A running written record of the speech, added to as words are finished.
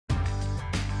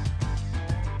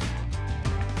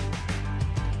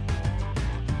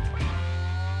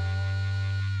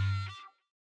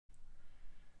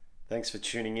Thanks for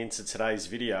tuning in to today's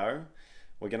video.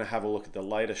 We're going to have a look at the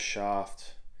latest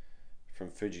shaft from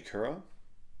Fujikura,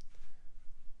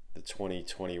 the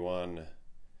 2021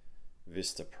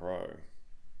 Vista Pro.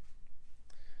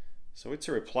 So it's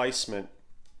a replacement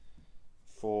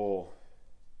for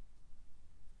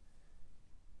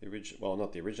the original, well,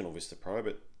 not the original Vista Pro,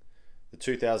 but the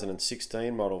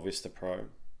 2016 model Vista Pro,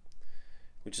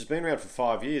 which has been around for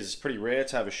 5 years. It's pretty rare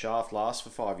to have a shaft last for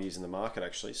 5 years in the market,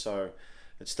 actually. So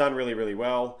it's done really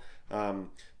well, but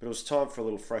it was time for a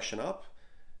little freshen up.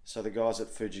 So the guys at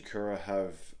Fujikura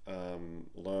have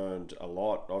learned a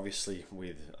lot, obviously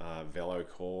with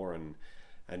VeloCore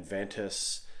and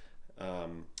Ventus.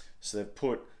 So they've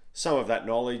put some of that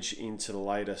knowledge into the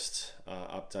latest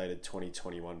updated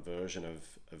 2021 version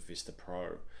of Vista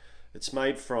Pro. It's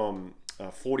made from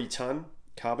 40-ton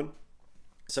carbon.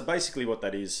 So basically what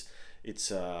that is,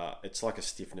 it's like a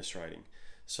stiffness rating.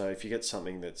 So if you get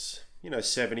something that's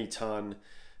 70-ton,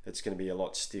 it's going to be a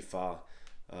lot stiffer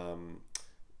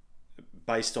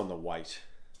based on the weight,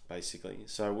 basically.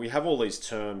 So we have all these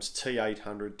terms: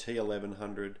 T800,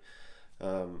 T1100,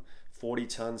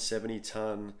 40-ton,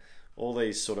 70-ton, all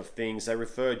these sort of things. They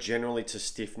refer generally to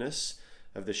stiffness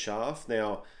of the shaft.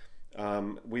 Now,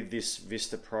 with this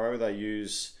Vista Pro, they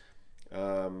use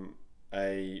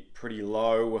a pretty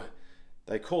low,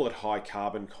 they call it high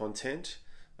carbon content,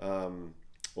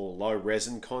 or low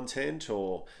resin content.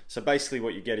 Or so basically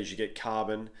what you get is you get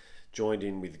carbon joined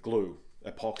in with glue,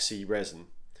 epoxy resin.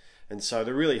 And so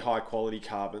the really high quality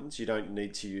carbons, you don't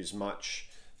need to use much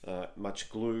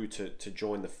glue to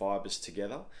join the fibers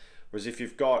together. Whereas if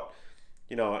you've got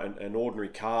an ordinary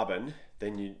carbon,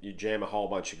 then you jam a whole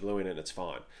bunch of glue in it and it's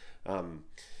fine.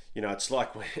 It's like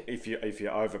if you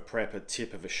over prep a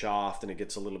tip of a shaft and it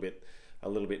gets a little bit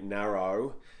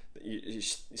narrow, you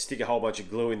stick a whole bunch of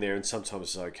glue in there and sometimes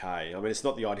it's okay. I mean, it's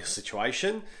not the ideal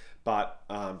situation, but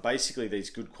basically these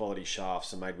good quality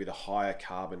shafts are made with a higher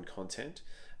carbon content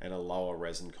and a lower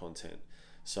resin content.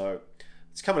 So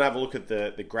let's come and have a look at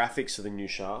the graphics of the new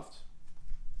shaft.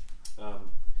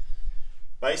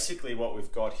 Basically what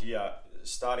we've got here,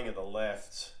 starting at the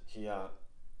left here,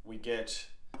 we get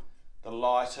the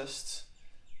lightest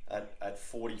at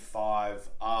 45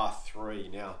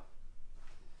 R3. Now,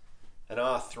 an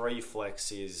R3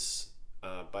 flex is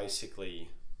basically,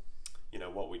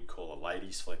 what we'd call a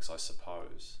ladies flex, I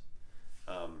suppose.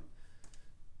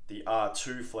 The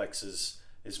R2 flexes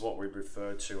is what we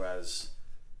refer to as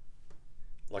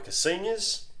like a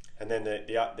seniors, and then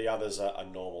the others are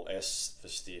normal, S for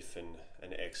stiff and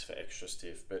X for extra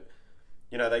stiff. But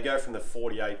they go from the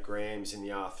 48 grams in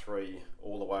the R3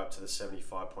 all the way up to the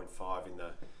 75.5 in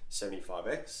the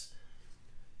 75X.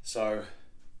 So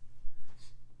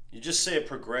you just see a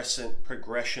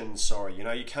progression. Sorry,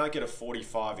 you can't get a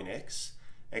 45 in X.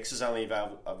 X is only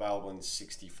available in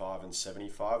 65 and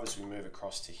 75 as we move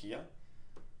across to here.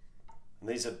 And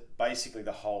these are basically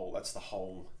that's the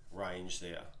whole range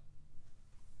there.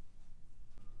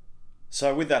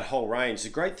 So with that whole range, the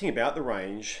great thing about the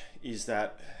range is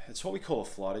that it's what we call a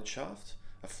flighted shaft,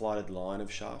 a flighted line of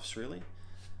shafts, really.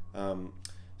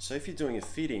 So if you're doing a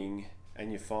fitting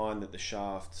and you find that the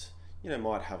shaft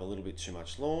might have a little bit too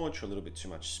much launch or a little bit too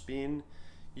much spin,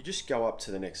 you just go up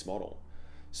to the next model.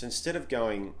 So instead of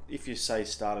going, if you say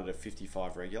start at a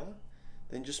 55 regular,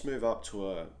 then just move up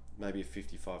to maybe a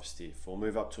 55 stiff, or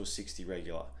move up to a 60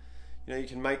 regular. You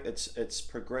can make it's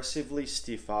progressively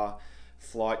stiffer.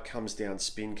 Flight comes down,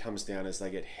 spin comes down as they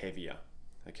get heavier.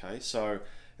 Okay, so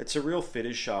it's a real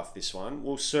fitter's shaft, this one.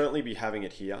 We'll certainly be having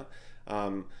it here.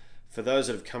 For those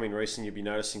that have come in recently, you'll be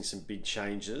noticing some big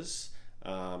changes.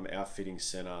 Our fitting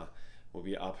center will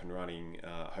be up and running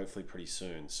hopefully pretty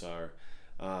soon. So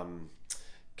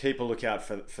keep a lookout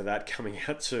for that coming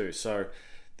out too. So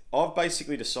I've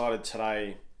basically decided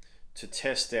today to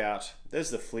test out,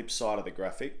 there's the flip side of the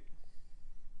graphic.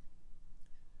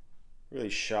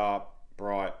 Really sharp,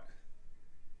 bright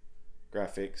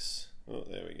graphics. Oh,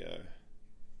 there we go.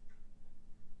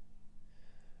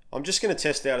 I'm just going to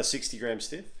test out a 60 gram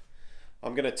stiff.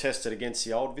 I'm going to test it against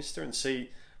the old Vista and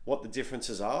see what the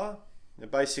differences are. Now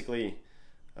basically,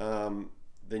 the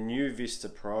new Vista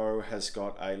Pro has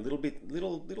got a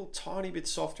little tiny bit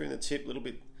softer in the tip, little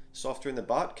bit softer in the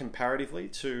butt comparatively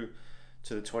to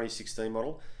the 2016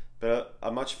 model, but a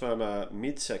much firmer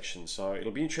midsection. So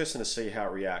it'll be interesting to see how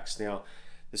it reacts. Now,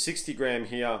 the 60 gram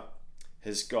here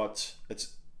has got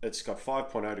it's got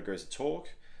 5.0 degrees of torque,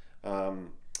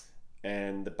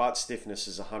 and the butt stiffness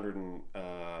is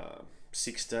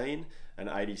 116 and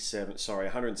 87. Sorry,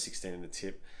 116 in the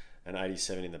tip and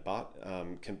 87 in the butt.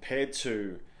 Compared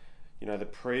to the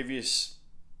previous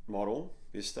model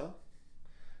Vista,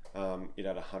 it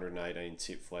had 118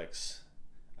 tip flex,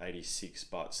 86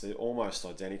 butts. They're almost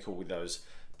identical with those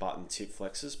button tip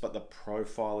flexes, but the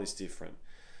profile is different.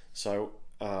 So,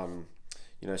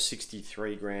 you know,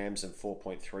 63 grams and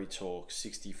 4.3 torque,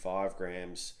 65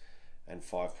 grams and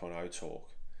 5.0 torque.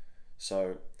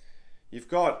 So you've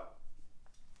got,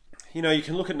 you know, you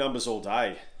can look at numbers all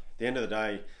day. At the end of the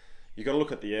day, you've got to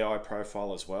look at the AI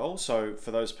profile as well. So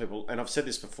for those people, and I've said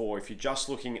this before, if you're just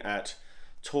looking at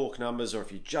torque numbers, or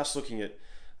if you're just looking at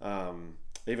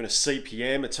even a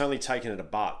CPM, it's only taken at a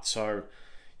butt. So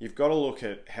you've got to look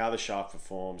at how the shaft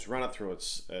performs, run it through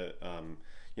its,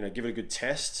 you know, give it a good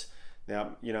test.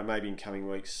 Now, you know, maybe in coming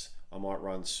weeks, I might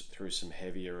run through some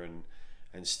heavier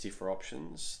and stiffer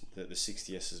options. The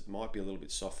 60Ss might be a little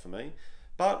bit soft for me,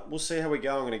 but we'll see how we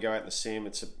go. I'm going to go out in the sim.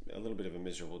 It's a little bit of a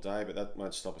miserable day, but that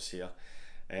won't stop us here,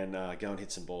 and go and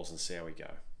hit some balls and see how we go.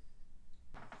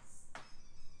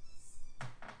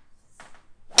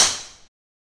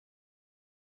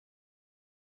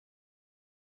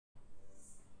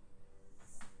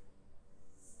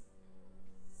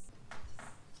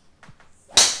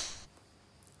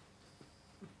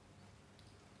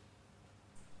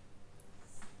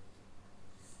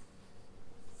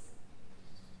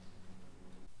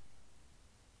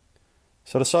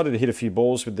 So I decided to hit a few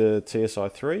balls with the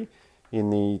TSI3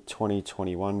 in the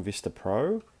 2021 Vista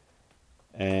Pro,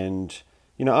 and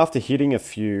you know, after hitting a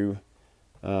few,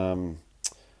 you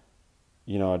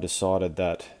know, I decided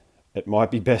that it might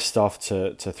be best off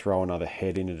to throw another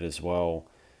head in it as well.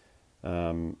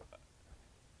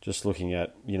 Just looking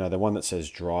at, you know, the one that says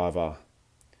driver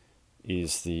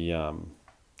is the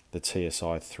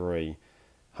TSI3,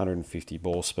 150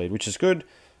 ball speed, which is good.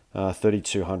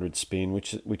 3200 spin,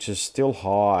 which is still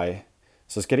high,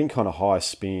 so it's getting kind of high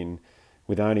spin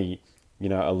with only, you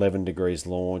know, 11 degrees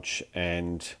launch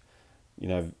and, you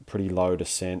know, pretty low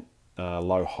descent,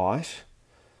 low height.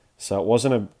 So it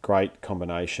wasn't a great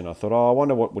combination. I thought, oh, I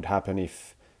wonder what would happen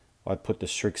if I put the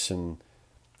Strixon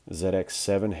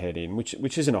ZX7 head in,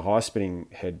 which isn't a high spinning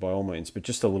head by all means, but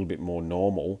just a little bit more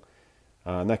normal,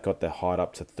 and that got the height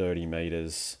up to 30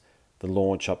 meters. The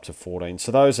launch up to 14.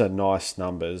 So those are nice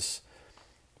numbers,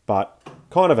 but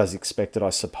kind of as expected, I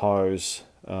suppose.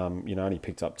 You know, only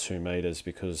picked up 2 meters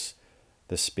because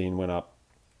the spin went up,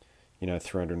 you know,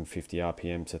 350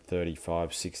 RPM to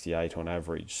 35.68 on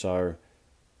average. So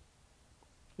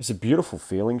it's a beautiful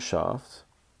feeling shaft.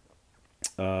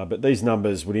 But these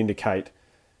numbers would indicate,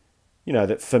 you know,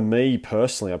 that for me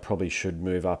personally, I probably should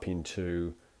move up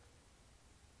into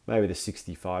maybe the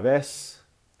 65S.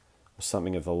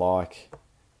 Something of the like.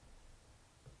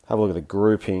 Have a look at the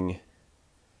grouping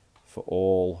for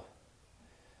all,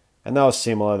 and that was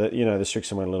similar. That, you know, the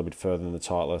Strixon went a little bit further than the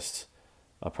Titleist.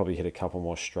 I probably hit a couple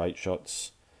more straight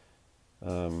shots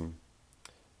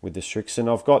with the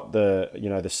Strixon. I've got the,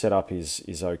 you know, the setup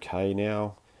is okay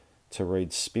now to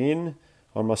read spin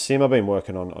on my sim. I've been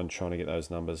working on trying to get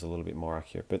those numbers a little bit more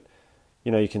accurate, but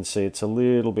you know, you can see it's a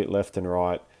little bit left and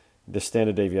right. The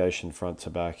standard deviation front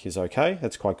to back is okay.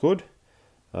 That's quite good.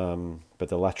 But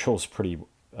the lateral's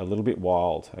a little bit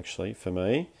wild actually for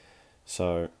me.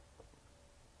 So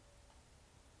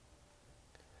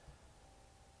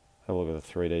have a look at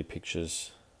the 3D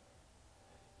pictures.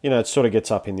 You know, it sort of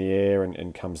gets up in the air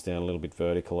and comes down a little bit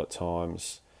vertical at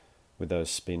times with those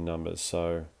spin numbers.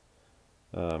 So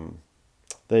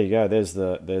there you go. There's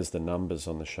the numbers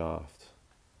on the shaft.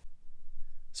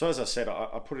 So as I said,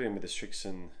 I put it in with the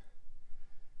Strixon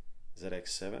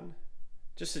ZX7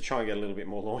 just to try and get a little bit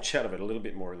more launch out of it, a little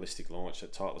bit more realistic launch.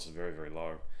 That Titleist is very, very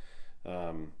low.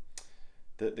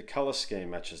 The color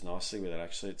scheme matches nicely with it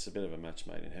actually. It's a bit of a match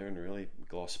made in heaven really.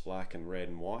 Gloss black and red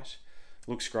and white.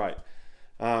 Looks great.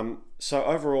 So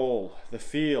overall, the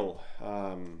feel,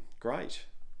 great.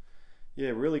 Yeah,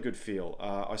 really good feel.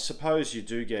 I suppose you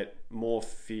do get more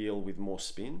feel with more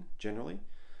spin generally.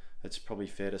 That's probably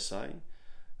fair to say.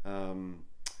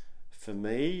 For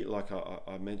me, like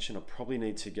I mentioned, I probably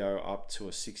need to go up to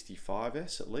a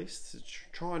 65S at least to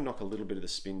try and knock a little bit of the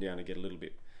spin down and get a little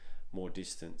bit more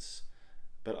distance.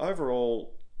 But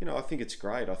overall, you know, I think it's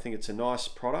great. I think it's a nice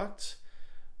product.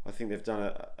 I think they've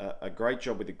done a great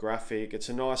job with the graphic. It's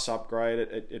a nice upgrade.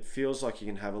 It feels like you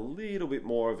can have a little bit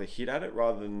more of a hit at it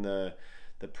rather than the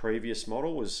previous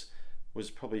model was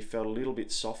probably felt a little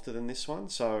bit softer than this one.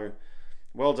 So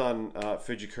well done,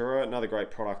 Fujikura. Another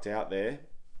great product out there.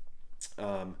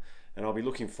 And I'll be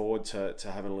looking forward to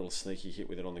having a little sneaky hit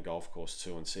with it on the golf course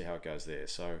too and see how it goes there.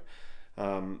 So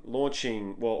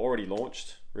launching, well, already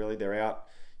launched really. They're out.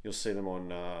 You'll see them on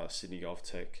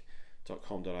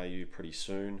sydneygolftech.com.au pretty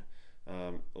soon,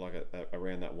 like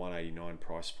around that 189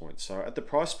 price point. So at the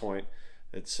price point,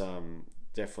 it's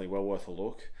definitely well worth a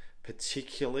look,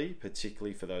 particularly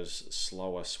for those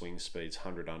slower swing speeds,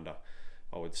 100 under,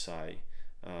 I would say.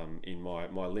 In my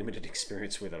limited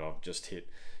experience with it, I've just hit,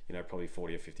 you know, probably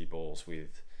 40 or 50 balls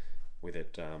with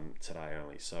it today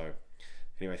only. So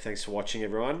anyway, thanks for watching,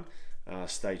 everyone.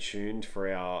 Stay tuned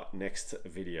for our next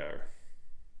video.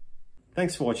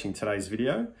 Thanks for watching today's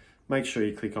video. Make sure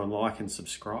you click on like and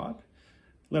subscribe.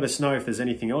 Let us know if there's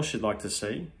anything else you'd like to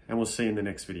see, and we'll see you in the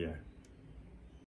next video.